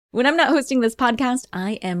When I'm not hosting this podcast,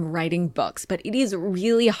 I am writing books, but it is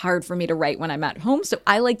really hard for me to write when I'm at home, so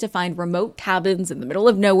I like to find remote cabins in the middle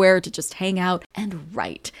of nowhere to just hang out and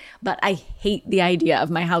write. But I hate the idea of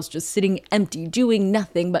my house just sitting empty, doing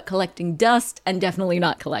nothing but collecting dust and definitely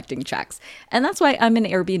not collecting checks. And that's why I'm an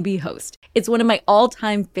Airbnb host. It's one of my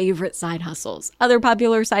all-time favorite side hustles. Other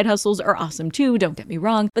popular side hustles are awesome too, don't get me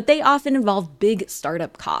wrong, but they often involve big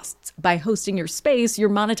startup costs. By hosting your space, you're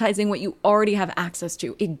monetizing what you already have access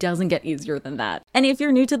to. It doesn't get easier than that. And if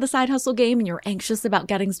you're new to the side hustle game and you're anxious about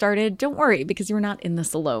getting started, don't worry, because you're not in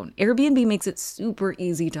this alone. Airbnb makes it super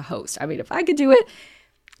easy to host. I mean, if I could do it,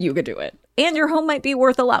 you could do it. And your home might be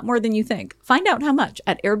worth a lot more than you think. Find out how much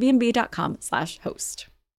at airbnb.com/host.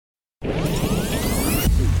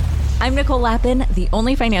 I'm Nicole Lappin, the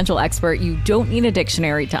only financial expert you don't need a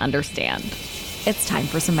dictionary to understand. It's time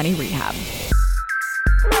for some money rehab.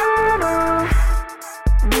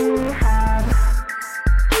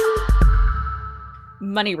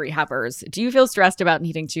 Money rehabbers, do you feel stressed about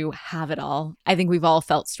needing to have it all? I think we've all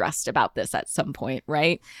felt stressed about this at some point,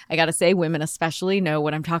 right? I gotta say, women especially know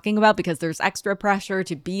what I'm talking about because there's extra pressure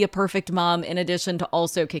to be a perfect mom in addition to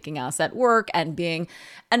also kicking ass at work and being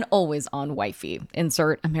an always-on wifey.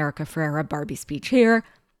 Insert America Ferrera Barbie speech here.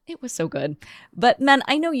 It was so good. But men,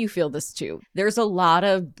 I know you feel this too. There's a lot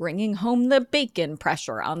of bringing home the bacon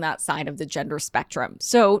pressure on that side of the gender spectrum.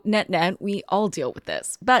 So net, we all deal with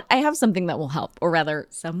this. But I have something that will help, or rather,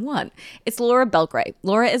 someone. It's Laura Belgray.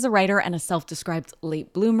 Laura is a writer and a self-described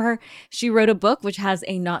late bloomer. She wrote a book which has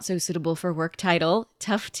a not-so-suitable-for-work title,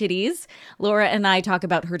 Tough Titties. Laura and I talk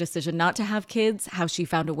about her decision not to have kids, how she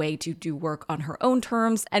found a way to do work on her own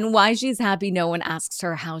terms, and why she's happy no one asks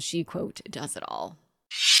her how she, quote, does it all.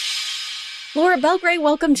 Laura Belgray,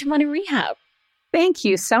 welcome to Money Rehab. Thank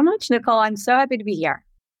you so much, Nicole. I'm so happy to be here.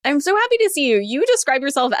 I'm so happy to see you. You describe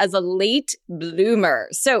yourself as a late bloomer.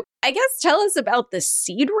 So I guess tell us about the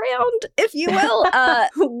seed round, if you will.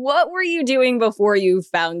 What were you doing before you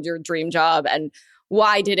found your dream job and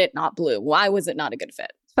why did it not bloom? Why was it not a good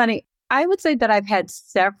fit? It's funny. I would say that I've had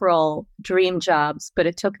several dream jobs, but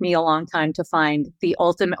it took me a long time to find the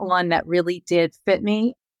ultimate one that really did fit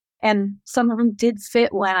me. And some of them did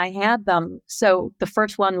fit when I had them. So the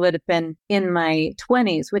first one would have been in my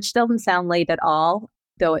 20s, which doesn't sound late at all,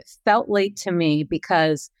 though it felt late to me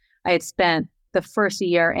because I had spent the first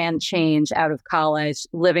year and change out of college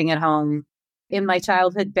living at home in my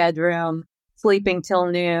childhood bedroom, sleeping till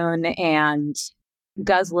noon and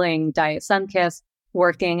guzzling Diet Sunkiss,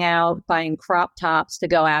 working out, buying crop tops to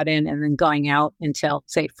go out in, and then going out until,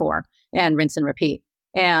 say, 4 and rinse and repeat.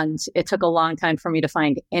 And it took a long time for me to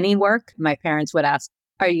find any work. My parents would ask,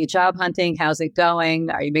 are you job hunting? How's it going?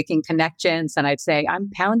 Are you making connections? And I'd say, I'm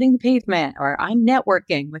pounding the pavement or I'm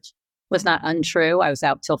networking, which was not untrue. I was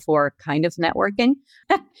out till 4 kind of networking.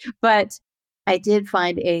 But I did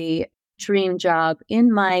find a dream job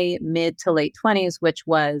in my mid to late 20s, which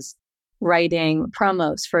was writing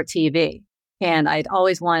promos for TV. And I'd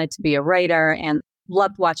always wanted to be a writer and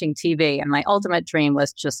loved watching TV. And my ultimate dream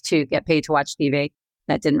was just to get paid to watch TV.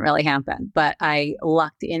 That didn't really happen, but I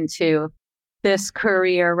lucked into this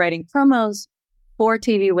career writing promos for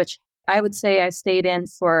TV, which I would say I stayed in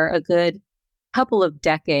for a good couple of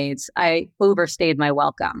decades. I overstayed my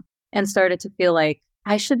welcome and started to feel like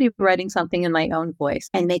I should be writing something in my own voice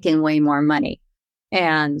and making way more money.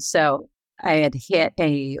 And so I had hit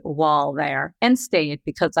a wall there and stayed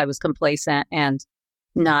because I was complacent and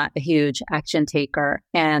not a huge action taker.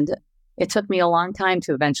 And it took me a long time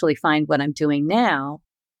to eventually find what I'm doing now,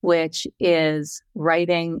 which is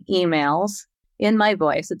writing emails in my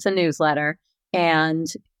voice. It's a newsletter, and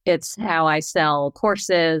it's how I sell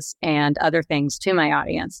courses and other things to my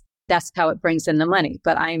audience. That's how it brings in the money.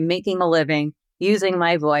 But I'm making a living using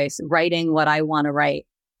my voice, writing what I want to write.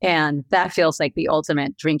 And that feels like the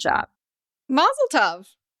ultimate dream job. Mazel tov.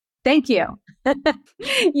 Thank you.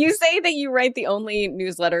 You say that you write the only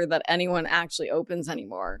newsletter that anyone actually opens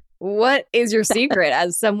anymore. What is your secret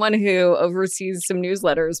as someone who oversees some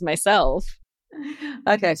newsletters myself?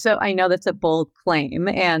 Okay, so I know that's a bold claim,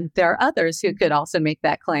 and there are others who could also make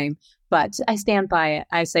that claim, but I stand by it.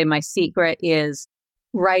 I say my secret is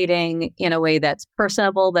writing in a way that's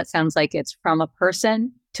personable, that sounds like it's from a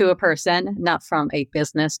person to a person, not from a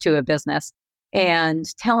business to a business. And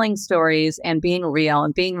telling stories and being real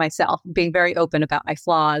and being myself, being very open about my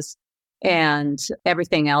flaws and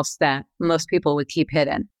everything else that most people would keep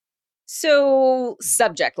hidden. So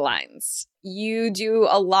subject lines. You do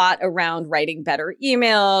a lot around writing better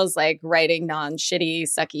emails, like writing non-shitty,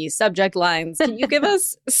 sucky subject lines. Can you give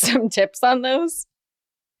us some tips on those?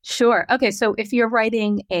 Sure. Okay. So if you're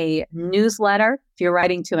writing a newsletter, if you're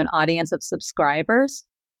writing to an audience of subscribers,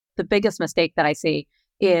 the biggest mistake that I see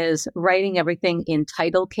is writing everything in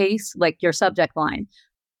title case, like your subject line,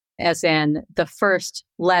 as in the first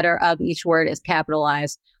letter of each word is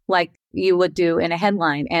capitalized, like you would do in a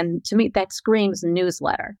headline. And to me, that screams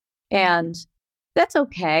newsletter. And that's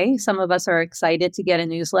okay. Some of us are excited to get a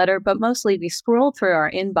newsletter, but mostly we scroll through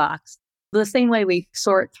our inbox the same way we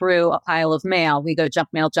sort through a pile of mail. We go junk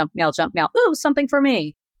mail, junk mail, junk mail. Ooh, something for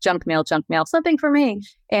me. Junk mail, something for me.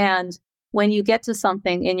 And when you get to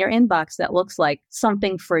something in your inbox that looks like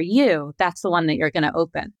something for you, that's the one that you're going to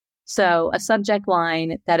open. So a subject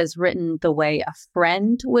line that is written the way a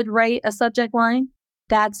friend would write a subject line,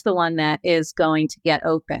 that's the one that is going to get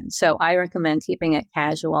open. So I recommend keeping it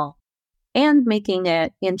casual and making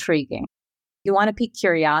it intriguing. You want to pique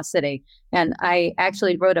curiosity. And I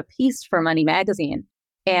actually wrote a piece for Money Magazine,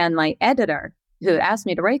 and my editor, who asked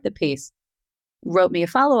me to write the piece, wrote me a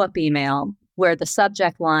follow-up email where the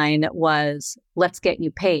subject line was, "Let's get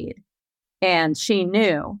you paid." And she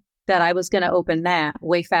knew that I was going to open that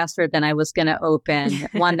way faster than I was going to open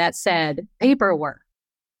one that said paperwork.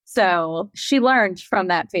 So she learned from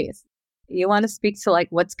that piece. You want to speak to like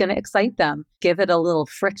what's going to excite them. Give it a little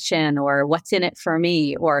friction or what's in it for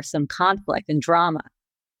me or some conflict and drama.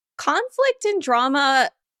 Conflict and drama,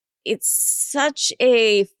 it's such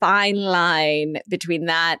a fine line between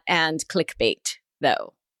that and clickbait,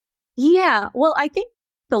 though. Yeah. Well, I think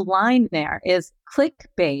the line there is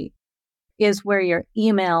clickbait is where your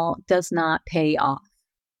email does not pay off.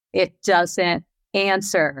 It doesn't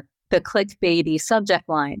answer the clickbaity subject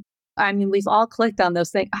line. I mean, we've all clicked on those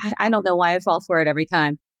things. I don't know why I fall for it every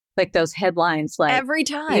time. Like those headlines, like every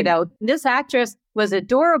time, you know, this actress was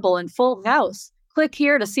adorable in Full House. Click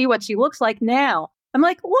here to see what she looks like now. I'm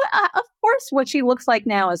like, what? Of course, what she looks like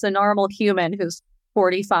now is a normal human who's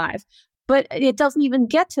 45. But it doesn't even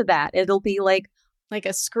get to that. It'll be like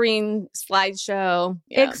a screen slideshow.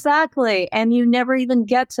 Yeah. Exactly. And you never even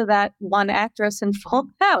get to that one actress in Full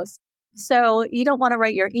House. So you don't want to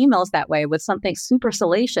write your emails that way with something super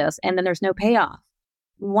salacious and then there's no payoff.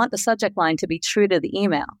 You want the subject line to be true to the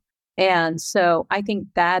email. And so I think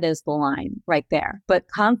that is the line right there. But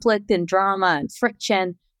conflict and drama and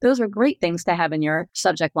friction, those are great things to have in your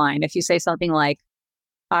subject line. If you say something like,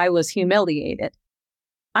 "I was humiliated,"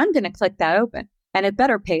 I'm going to click that open and it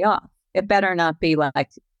better pay off. It better not be like,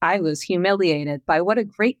 "I was humiliated by what a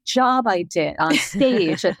great job I did on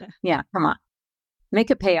stage." Yeah, come on. Make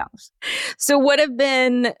it pay off. So what have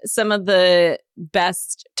been some of the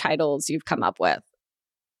best titles you've come up with?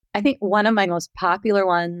 I think one of my most popular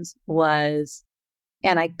ones was,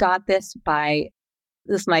 and I got this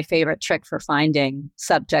is my favorite trick for finding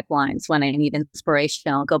subject lines when I need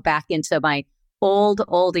inspiration. I'll go back into my old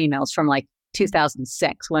emails from like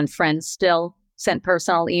 2006 when friends still sent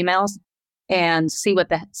personal emails and see what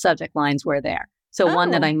the subject lines were there. So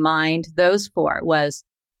one that I mined those for was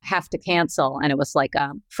 "have to cancel." And it was like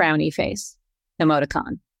a frowny face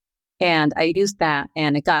emoticon. And I used that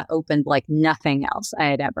and it got opened like nothing else I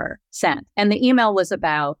had ever sent. And the email was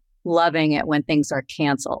about loving it when things are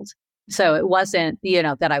canceled. So it wasn't,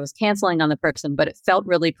 that I was canceling on the person, but it felt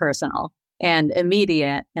really personal and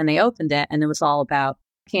immediate. And they opened it and it was all about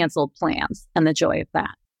canceled plans and the joy of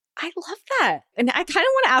that. I love that. And I kind of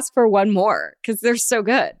want to ask for one more because they're so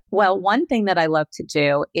good. Well, one thing that I love to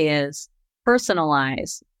do is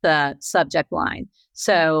personalize the subject line.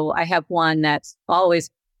 So I have one that's always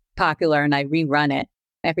popular and I rerun it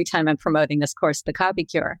every time I'm promoting this course, The Copy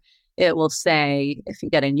Cure. It will say, if you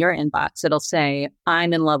get in your inbox, it'll say,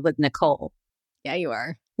 "I'm in love with Nicole." Yeah, you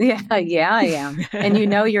are. Yeah, I am. And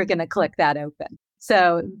you're going to click that open.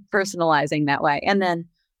 So personalizing that way. And then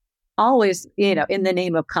always, in the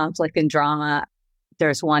name of conflict and drama,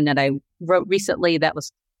 there's one that I wrote recently that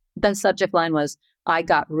was, the subject line was, "I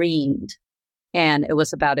got reamed." And it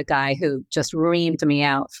was about a guy who just reamed me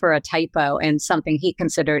out for a typo and something he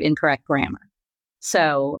considered incorrect grammar.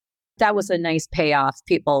 So that was a nice payoff.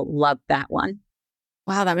 People loved that one.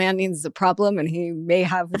 Wow, that man needs a problem and he may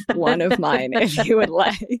have one of mine if you would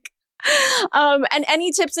like. And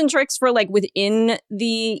any tips and tricks for like within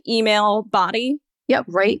the email body? Yep,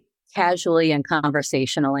 write casually and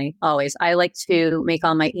conversationally, always. I like to make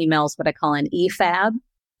all my emails what I call an EFAB,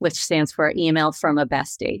 which stands for email from a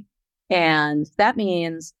bestie. And that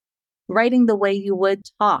means writing the way you would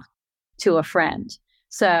talk to a friend.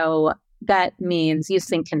 So that means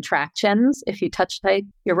using contractions. If you touch type,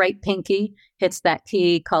 your right pinky hits that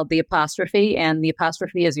key called the apostrophe, and the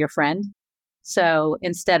apostrophe is your friend. So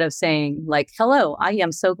instead of saying like, "Hello, I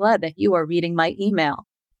am so glad that you are reading my email.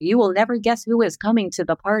 You will never guess who is coming to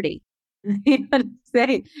the party." You gotta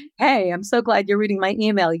say, hey, I'm so glad you're reading my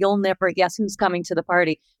email. You'll never guess who's coming to the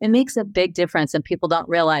party. It makes a big difference, and people don't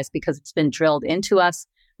realize because it's been drilled into us,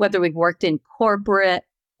 whether we've worked in corporate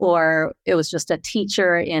or it was just a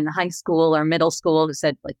teacher in high school or middle school who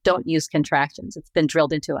said, like, don't use contractions. It's been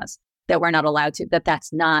drilled into us that we're not allowed to, that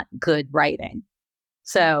that's not good writing.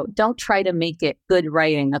 So don't try to make it good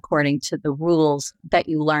writing according to the rules that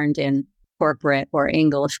you learned in corporate or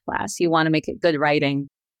English class. You want to make it good writing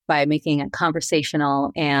by making it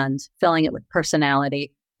conversational and filling it with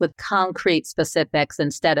personality, with concrete specifics,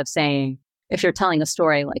 instead of saying, if you're telling a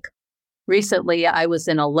story like, recently I was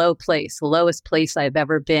in a low place, lowest place I've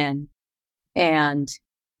ever been. And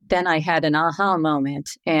then I had an aha moment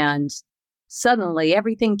and suddenly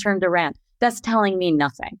everything turned around. That's telling me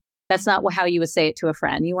nothing. That's not how you would say it to a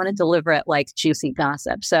friend. You want to deliver it like juicy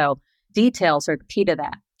gossip. So details are key to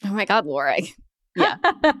that. Oh my God, Laura. Yeah.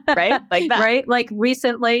 Right? Like that. Right? Like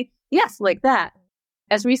recently. Yes, like that.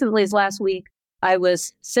 As recently as last week, I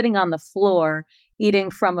was sitting on the floor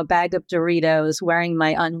eating from a bag of Doritos, wearing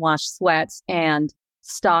my unwashed sweats and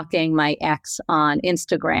stalking my ex on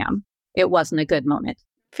Instagram. It wasn't a good moment.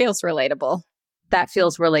 Feels relatable. That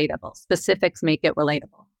feels relatable. Specifics make it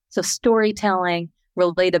relatable. So storytelling,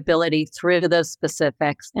 relatability through those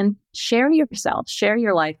specifics, and share yourself, share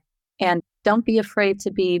your life, and don't be afraid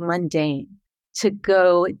to be mundane, to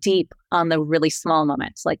go deep on the really small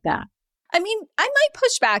moments like that. I mean, I might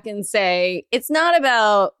push back and say it's not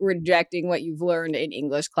about rejecting what you've learned in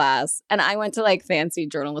English class. And I went to like fancy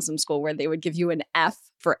journalism school where they would give you an F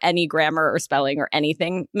for any grammar or spelling or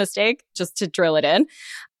anything mistake, just to drill it in.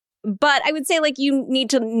 But I would say like you need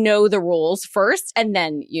to know the rules first and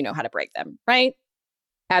then you know how to break them, right?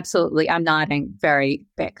 Absolutely. I'm nodding very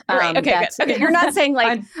big. Right. Okay, good. Okay. You're not saying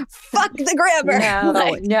like, fuck the grammar. No,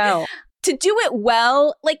 like, no. To do it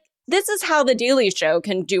well, like this is how The Daily Show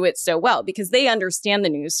can do it so well because they understand the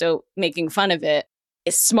news. So making fun of it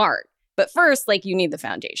is smart. But first, like you need the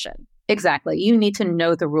foundation. Exactly. You need to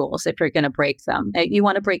know the rules if you're going to break them. You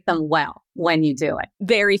want to break them well when you do it.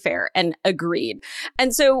 Very fair and agreed.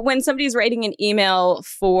 And so when somebody's writing an email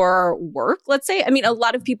for work, let's say, I mean, a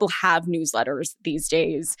lot of people have newsletters these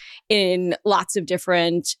days in lots of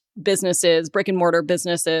different businesses, brick and mortar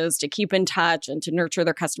businesses, to keep in touch and to nurture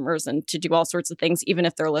their customers and to do all sorts of things, even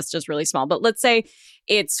if their list is really small. But let's say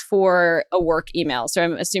it's for a work email. So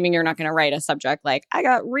I'm assuming you're not going to write a subject like, I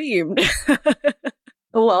got reamed.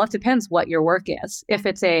 Well, it depends what your work is. If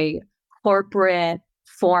it's a corporate,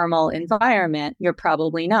 formal environment, you're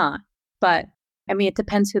probably not. But I mean, it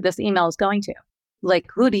depends who this email is going to. Like,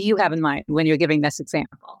 who do you have in mind when you're giving this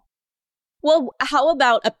example? Well, how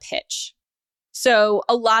about a pitch? So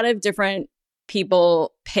a lot of different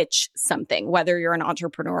people pitch something, whether you're an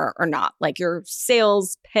entrepreneur or not, like your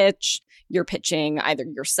sales pitch, you're pitching either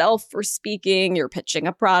yourself for speaking, you're pitching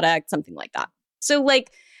a product, something like that. So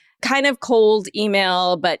like kind of cold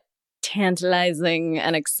email, but tantalizing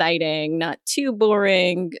and exciting, not too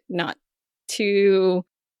boring, not too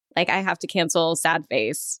like I have to cancel, sad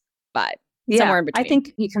face, but somewhere in between. I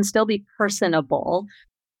think you can still be personable.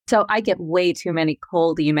 So I get way too many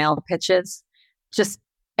cold email pitches just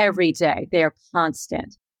every day. They're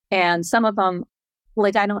constant. And some of them,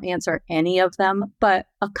 like I don't answer any of them, but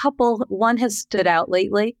a couple, one has stood out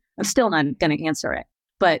lately. I'm still not going to answer it.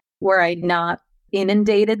 But were I not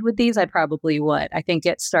inundated with these, I probably would. I think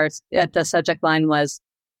it starts at the subject line was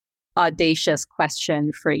audacious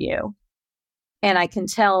question for you. And I can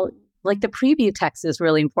tell, like the preview text is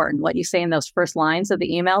really important. What you say in those first lines of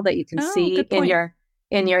the email that you can see in your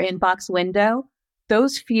inbox window.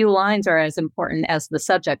 Those few lines are as important as the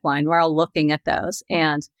subject line. We're all looking at those.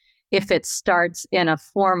 And if it starts in a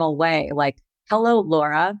formal way, like, hello,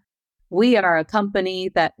 Laura, we are a company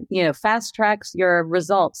that, fast tracks your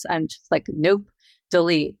results. I'm just like, nope,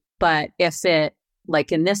 delete. But if it,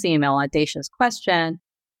 like in this email, audacious question,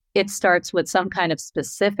 it starts with some kind of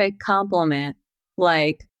specific compliment.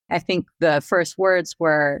 Like, I think the first words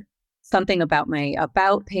were something about my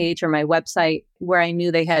about page or my website where I knew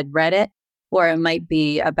they had read it. Or it might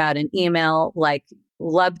be about an email, like,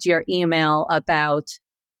 loved your email about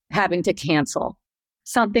having to cancel,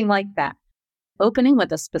 something like that. Opening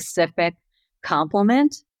with a specific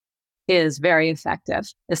compliment is very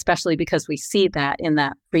effective, especially because we see that in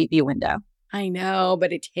that preview window. I know,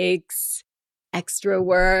 but it takes extra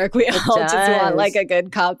work. We all just want like a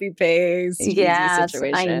good copy paste. Yes,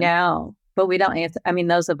 situation. I know. But we don't answer. I mean,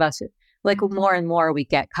 those of us, like more and more we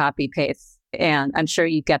get copy paste. And I'm sure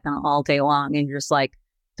you get them all day long and you're just like,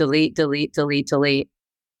 delete, delete, delete, delete.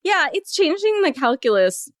 Yeah, it's changing the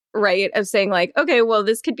calculus right? Of saying like, okay, well,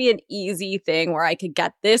 this could be an easy thing where I could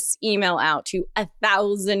get this email out to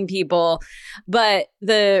 1,000 people, but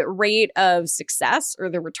the rate of success or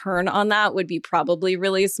the return on that would be probably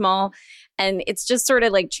really small. And it's just sort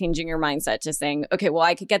of like changing your mindset to saying, okay, well,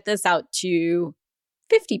 I could get this out to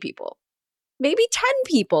 50 people, maybe 10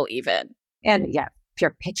 people even. And yeah, if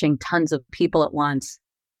you're pitching tons of people at once,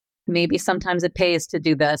 maybe sometimes it pays to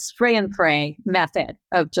do the spray and pray method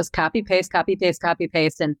of just copy, paste, copy, paste, copy,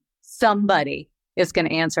 paste, and somebody is going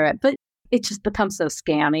to answer it. But it just becomes so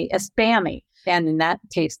spammy. And in that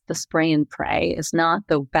case, the spray and pray is not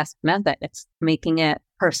the best method. It's making it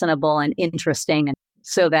personable and interesting, and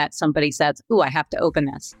so that somebody says, ooh, I have to open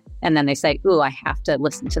this. And then they say, ooh, I have to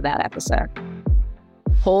listen to that episode.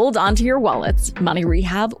 Hold onto your wallets. Money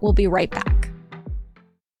Rehab will be right back.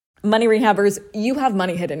 Money rehabbers, you have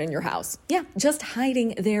money hidden in your house. Yeah, just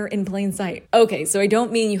hiding there in plain sight. Okay, so I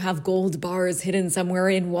don't mean you have gold bars hidden somewhere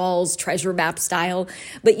in walls, treasure map style,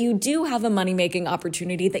 but you do have a money-making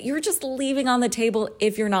opportunity that you're just leaving on the table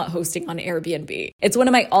if you're not hosting on Airbnb. It's one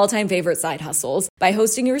of my all-time favorite side hustles. By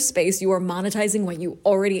hosting your space, you are monetizing what you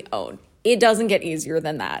already own. It doesn't get easier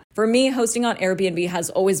than that. For me, hosting on Airbnb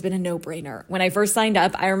has always been a no-brainer. When I first signed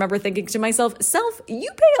up, I remember thinking to myself, Self,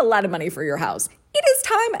 you pay a lot of money for your house. It is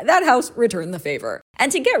time that house returned the favor.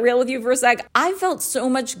 And to get real with you for a sec, I felt so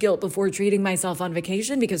much guilt before treating myself on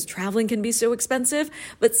vacation because traveling can be so expensive.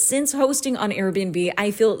 But since hosting on Airbnb,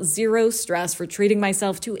 I feel zero stress for treating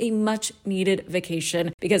myself to a much needed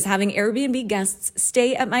vacation because having Airbnb guests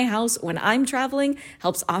stay at my house when I'm traveling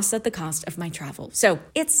helps offset the cost of my travel. So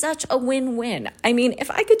it's such a win-win. I mean,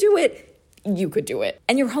 if I could do it, you could do it.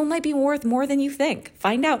 And your home might be worth more than you think.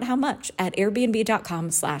 Find out how much at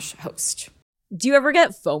airbnb.com/host. Do you ever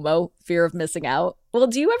get FOMO, fear of missing out? Well,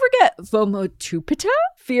 do you ever get FOMO-tupita,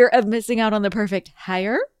 fear of missing out on the perfect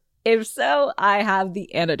hire? If so, I have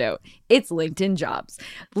the antidote. It's LinkedIn Jobs.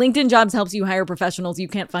 LinkedIn Jobs helps you hire professionals you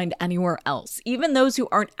can't find anywhere else, even those who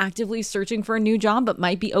aren't actively searching for a new job but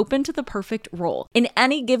might be open to the perfect role. In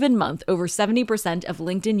any given month, over 70% of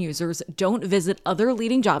LinkedIn users don't visit other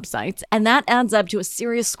leading job sites, and that adds up to a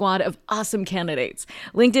serious squad of awesome candidates.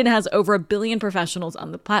 LinkedIn has over 1 billion professionals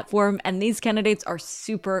on the platform, and these candidates are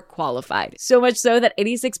super qualified. So much so that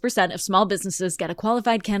 86% of small businesses get a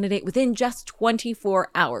qualified candidate within just 24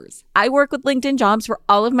 hours. I work with LinkedIn Jobs for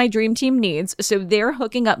all of my dream team needs, so they're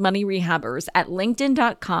hooking up money rehabbers at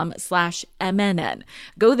linkedin.com/MNN.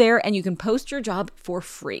 Go there and you can post your job for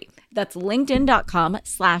free. That's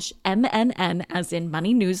linkedin.com/MNN, as in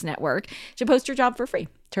Money News Network, to post your job for free.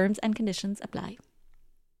 Terms and conditions apply.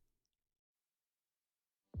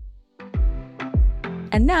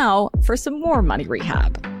 And now for some more money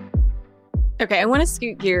rehab. Okay, I want to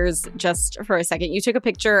scoot gears just for a second. You took a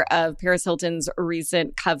picture of Paris Hilton's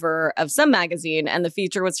recent cover of some magazine, and the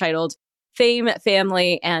feature was titled Fame,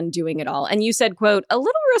 Family, and Doing It All. And you said, quote, "A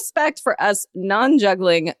little respect for us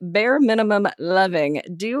non-juggling, bare minimum loving,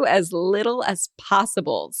 do as little as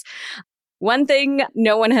possibles." One thing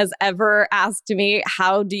no one has ever asked me,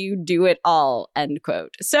 how do you do it all? End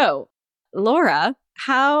quote. So, Laura,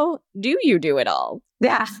 how do you do it all?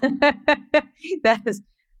 Yeah, that is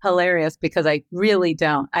hilarious because I really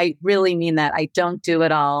don't. I really mean that. I don't do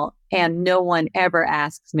it all. And no one ever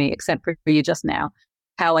asks me, except for you just now,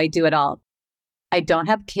 how I do it all. I don't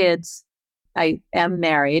have kids. I am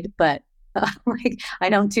married, but I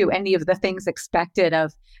don't do any of the things expected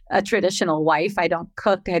of a traditional wife. I don't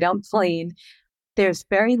cook. I don't clean. There's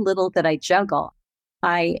very little that I juggle.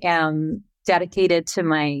 I am dedicated to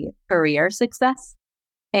my career success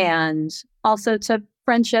and also to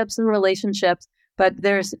friendships and relationships. But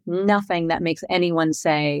there's nothing that makes anyone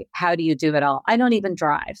say, how do you do it all? I don't even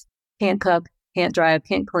drive. Can't cook, can't drive,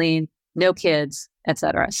 can't clean, no kids,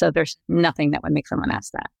 etc. So there's nothing that would make someone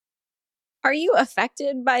ask that. Are you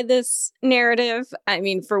affected by this narrative? I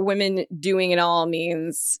mean, for women, doing it all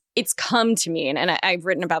means it's come to mean, and I've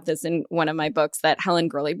written about this in one of my books, that Helen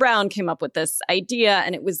Gurley Brown came up with this idea,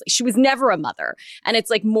 and she was never a mother. And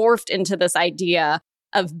it's like morphed into this idea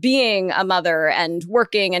of being a mother and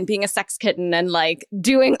working and being a sex kitten and like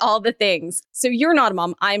doing all the things. So you're not a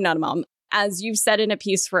mom. I'm not a mom. As you've said in a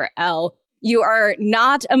piece for Elle, you are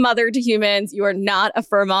not a mother to humans. You are not a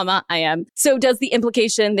fur mama. I am. So does the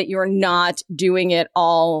implication that you're not doing it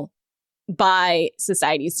all by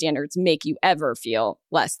society's standards make you ever feel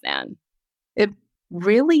less than? It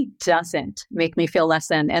really doesn't make me feel less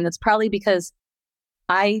than. And it's probably because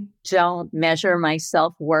I don't measure my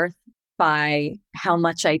self-worth by how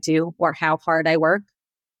much I do or how hard I work.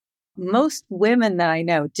 Most women that I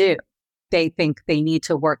know do. They think they need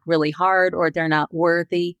to work really hard or they're not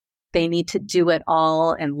worthy. they need to do it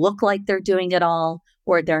all and look like they're doing it all,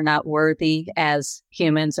 or they're not worthy as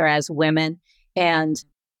humans or as women. And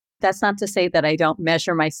that's not to say that I don't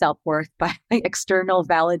measure my self-worth by external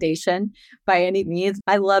validation by any means.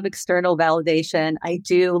 I love external validation. I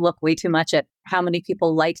do look way too much at how many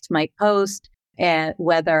people liked my post and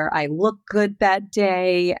whether I look good that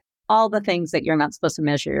day, all the things that you're not supposed to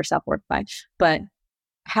measure your self-worth by. But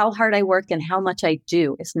how hard I work and how much I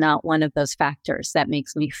do is not one of those factors that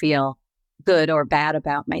makes me feel good or bad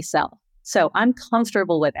about myself. So I'm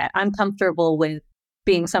comfortable with that. I'm comfortable with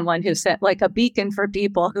being someone who's set like a beacon for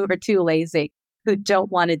people who are too lazy, who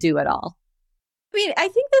don't want to do it all. I mean, I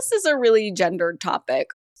think this is a really gendered topic.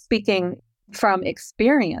 Speaking from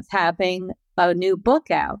experience, having a new book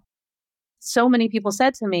out, so many people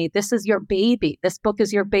said to me, this is your baby. This book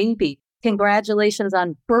is your baby. Congratulations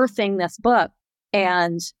on birthing this book.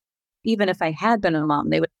 And even if I had been a mom,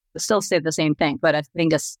 they would still say the same thing. But I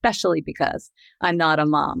think especially because I'm not a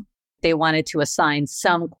mom, they wanted to assign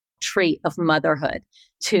some trait of motherhood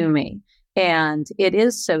to me. And it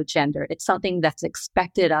is so gendered. It's something that's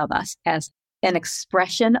expected of us as an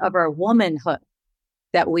expression of our womanhood,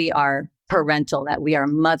 that we are parental, that we are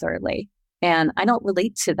motherly. And I don't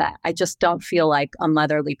relate to that. I just don't feel like a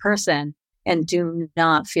motherly person and do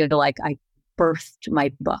not feel like I birthed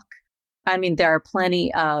my book. I mean, there are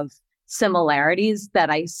plenty of similarities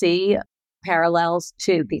that I see, parallels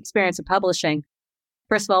to the experience of publishing.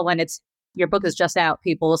 First of all, when your book is just out,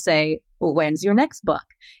 people will say, well, when's your next book?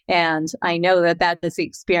 And I know that that is the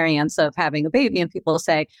experience of having a baby. And people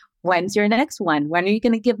say, when's your next one? When are you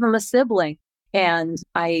going to give them a sibling? And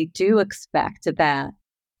I do expect that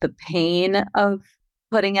the pain of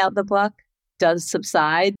putting out the book does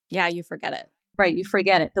subside. Yeah, you forget it. Right. You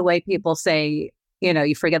forget it. The way people say,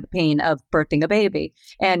 you forget the pain of birthing a baby.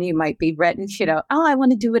 And you might be written, oh, I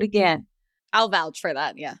want to do it again. I'll vouch for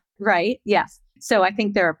that. Yeah. Right. Yes. So I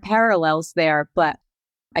think there are parallels there, but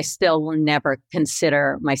I still will never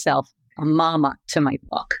consider myself a mama to my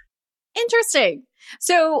book. Interesting.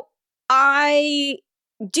 So I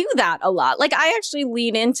do that a lot. Like I actually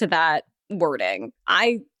lean into that wording.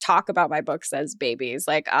 I talk about my books as babies.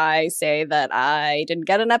 Like I say that I didn't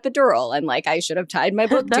get an epidural and like I should have tied my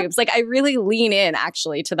book tubes. Like I really lean in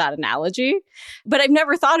actually to that analogy, but I've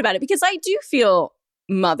never thought about it because I do feel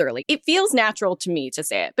motherly. It feels natural to me to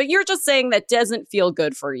say it, but you're just saying that doesn't feel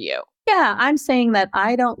good for you. Yeah, I'm saying that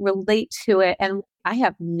I don't relate to it. And I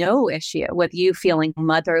have no issue with you feeling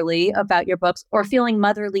motherly about your books or feeling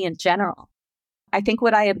motherly in general. I think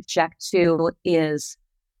what I object to is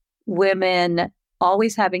women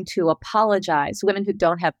always having to apologize, women who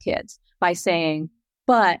don't have kids, by saying,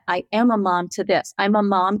 but I am a mom to this. I'm a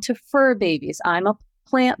mom to fur babies. I'm a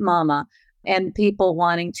plant mama. And people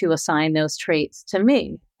wanting to assign those traits to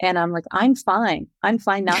me. And I'm like, I'm fine. I'm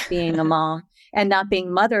fine not being a mom and not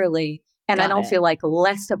being motherly. And I don't feel like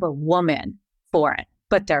less of a woman for it.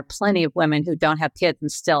 But there are plenty of women who don't have kids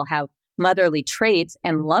and still have motherly traits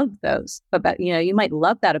and love those. But, you might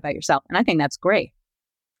love that about yourself. And I think that's great.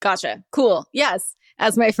 Gotcha. Cool. Yes.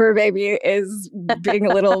 As my fur baby is being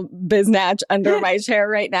a little biznatch under my chair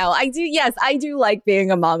right now. I do like being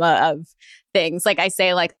a mama of things. Like I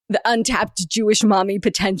say, like the untapped Jewish mommy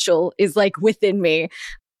potential is like within me.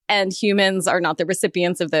 And humans are not the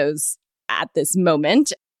recipients of those at this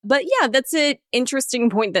moment. But yeah, that's an interesting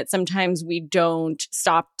point that sometimes we don't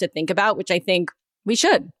stop to think about, which I think we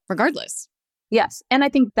should, regardless. Yes. And I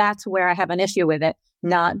think that's where I have an issue with it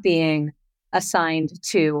not being assigned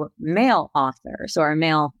to male authors or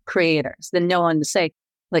male creators, then no one to say,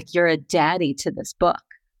 like, you're a daddy to this book.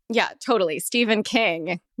 Yeah, totally. Stephen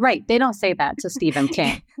King. Right. They don't say that to Stephen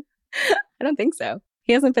King. I don't think so.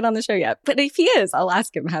 He hasn't been on the show yet. But if he is, I'll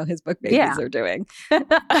ask him how his book babies are doing.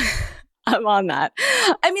 I'm on that.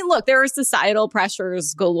 I mean, look, there are societal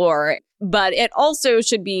pressures galore, but it also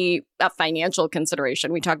should be a financial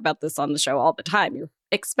consideration. We talk about this on the show all the time. Your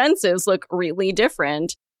expenses look really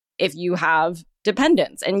different if you have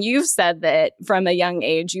dependents. And you've said that from a young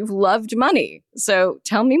age, you've loved money. So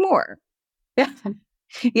tell me more.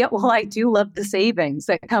 Yeah, well, I do love the savings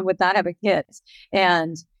that come with not having kids.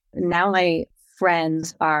 And now my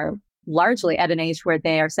friends are largely at an age where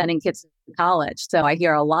they are sending kids to college. So I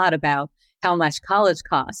hear a lot about how much college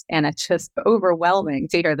costs. And it's just overwhelming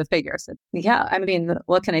to hear the figures. Yeah, I mean,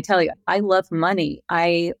 what can I tell you? I love money.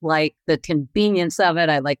 I like the convenience of it.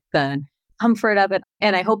 I like the comfort of it.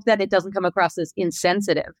 And I hope that it doesn't come across as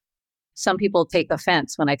insensitive. Some people take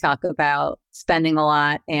offense when I talk about spending a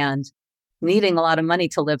lot and needing a lot of money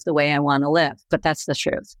to live the way I want to live. But that's the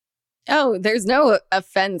truth. Oh, there's no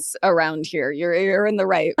offense around here. You're in the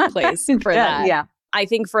right place for that. Yeah. I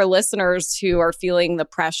think for listeners who are feeling the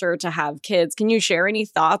pressure to have kids, can you share any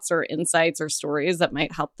thoughts or insights or stories that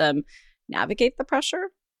might help them navigate the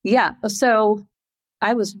pressure? Yeah. So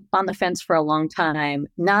I was on the fence for a long time.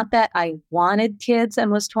 Not that I wanted kids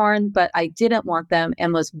and was torn, but I didn't want them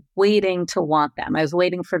and was waiting to want them. I was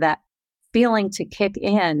waiting for that feeling to kick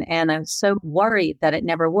in. And I was so worried that it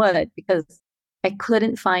never would because I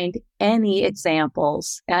couldn't find any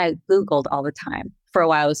examples. And I Googled all the time. For a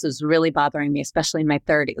while, this was really bothering me, especially in my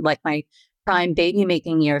 30s, like my prime baby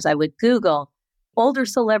making years. I would Google older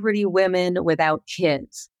celebrity women without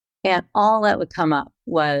kids. And all that would come up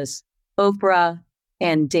was Oprah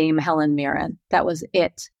and Dame Helen Mirren. That was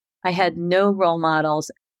it. I had no role models.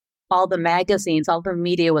 All the magazines, all the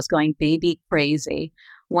media was going baby crazy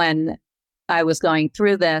when I was going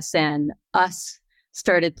through this, and Us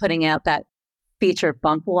started putting out that feature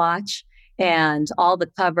Bump Watch, and all the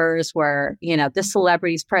covers were, this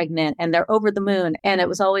celebrity's pregnant and they're over the moon. And it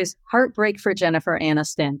was always heartbreak for Jennifer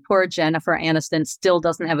Aniston. Poor Jennifer Aniston still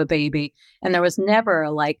doesn't have a baby. And there was never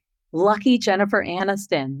like, lucky Jennifer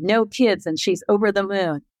Aniston, no kids, and she's over the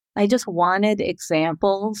moon. I just wanted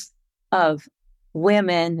examples of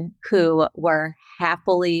women who were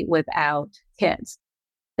happily without kids,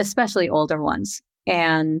 especially older ones.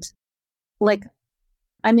 And like,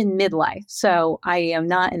 I'm in midlife, so I am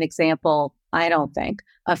not an example, I don't think,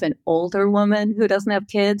 of an older woman who doesn't have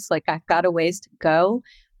kids. Like, I've got a ways to go.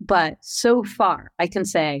 But so far, I can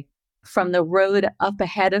say from the road up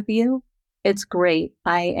ahead of you, it's great.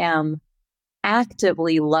 I am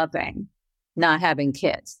actively loving not having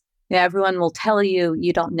kids. Everyone will tell you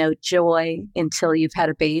you don't know joy until you've had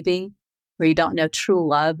a baby, or you don't know true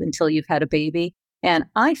love until you've had a baby. And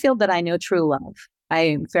I feel that I know true love. I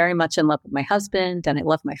am very much in love with my husband, and I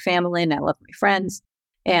love my family, and I love my friends.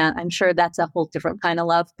 And I'm sure that's a whole different kind of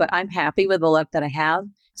love, but I'm happy with the love that I have.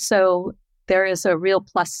 So there is a real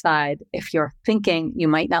plus side. If you're thinking you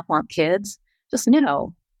might not want kids, just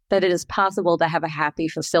know that it is possible to have a happy,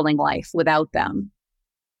 fulfilling life without them.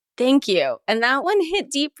 Thank you. And that one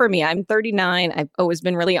hit deep for me. I'm 39. I've always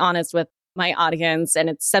been really honest with my audience, and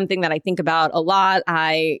it's something that I think about a lot.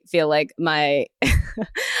 I feel like my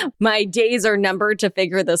my days are numbered to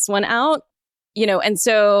figure this one out, and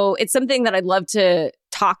so it's something that I'd love to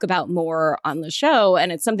talk about more on the show.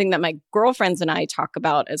 And it's something that my girlfriends and I talk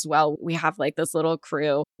about as well. We have like this little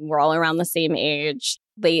crew. We're all around the same age,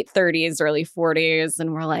 late 30s, early 40s.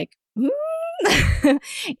 And we're like,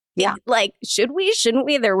 yeah, like, should we, shouldn't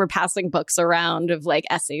we? There were passing books around of like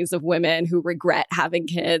essays of women who regret having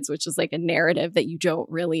kids, which is like a narrative that you don't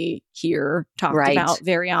really hear talked about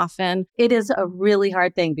very often. It is a really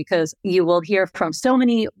hard thing because you will hear from so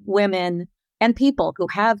many women and people who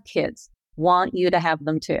have kids want you to have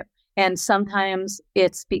them too. And sometimes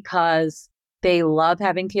it's because they love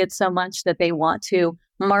having kids so much that they want to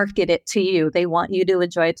market it to you. They want you to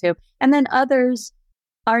enjoy it too. And then others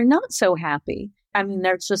are not so happy. I mean,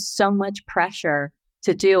 there's just so much pressure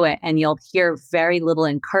to do it, and you'll hear very little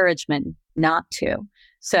encouragement not to.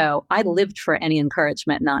 So I lived for any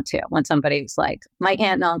encouragement not to. When somebody's like, my aunt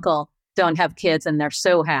and uncle don't have kids and they're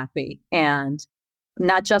so happy, and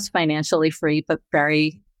not just financially free, but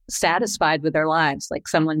very satisfied with their lives. Like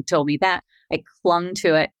someone told me that, I clung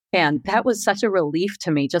to it. And that was such a relief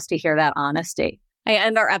to me just to hear that honesty. I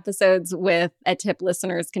end our episodes with a tip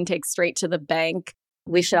listeners can take straight to the bank.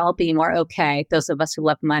 We should all be more okay, those of us who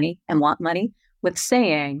love money and want money, with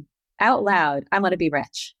saying out loud, I want to be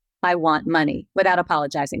rich. I want money, without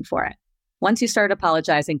apologizing for it. Once you start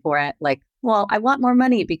apologizing for it, like, well, I want more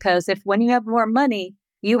money because when you have more money,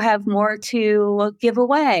 you have more to give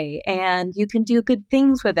away and you can do good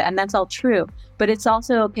things with it. And that's all true. But it's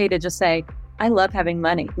also okay to just say, I love having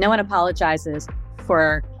money. No one apologizes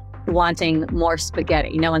for wanting more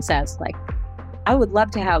spaghetti. No one says like, I would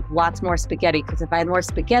love to have lots more spaghetti because if I had more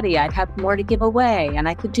spaghetti, I'd have more to give away and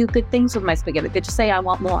I could do good things with my spaghetti. They just say, I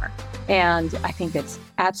want more. And I think it's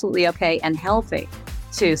absolutely okay and healthy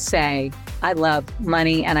to say, I love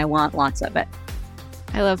money and I want lots of it.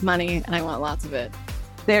 I love money and I want lots of it.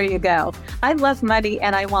 There you go. I love money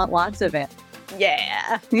and I want lots of it.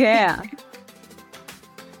 Yeah. Yeah.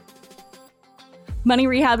 Money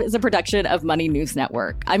Rehab is a production of Money News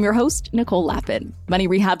Network. I'm your host, Nicole Lappin. Money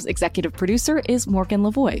Rehab's executive producer is Morgan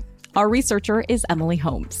Lavoie. Our researcher is Emily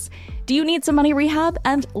Holmes. Do you need some money rehab?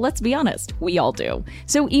 And let's be honest, we all do.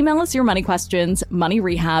 So email us your money questions,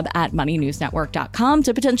 moneyrehab@moneynewsnetwork.com,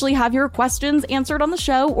 to potentially have your questions answered on the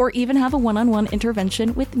show or even have a one-on-one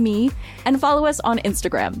intervention with me. And follow us on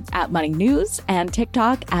Instagram @MoneyNews and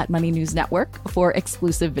TikTok @MoneyNewsNetwork for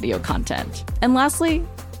exclusive video content. And lastly,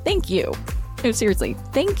 thank you. No, seriously,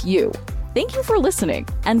 thank you Thank you for listening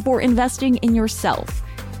and for investing in yourself,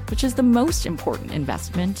 which is the most important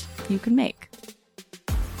investment you can make.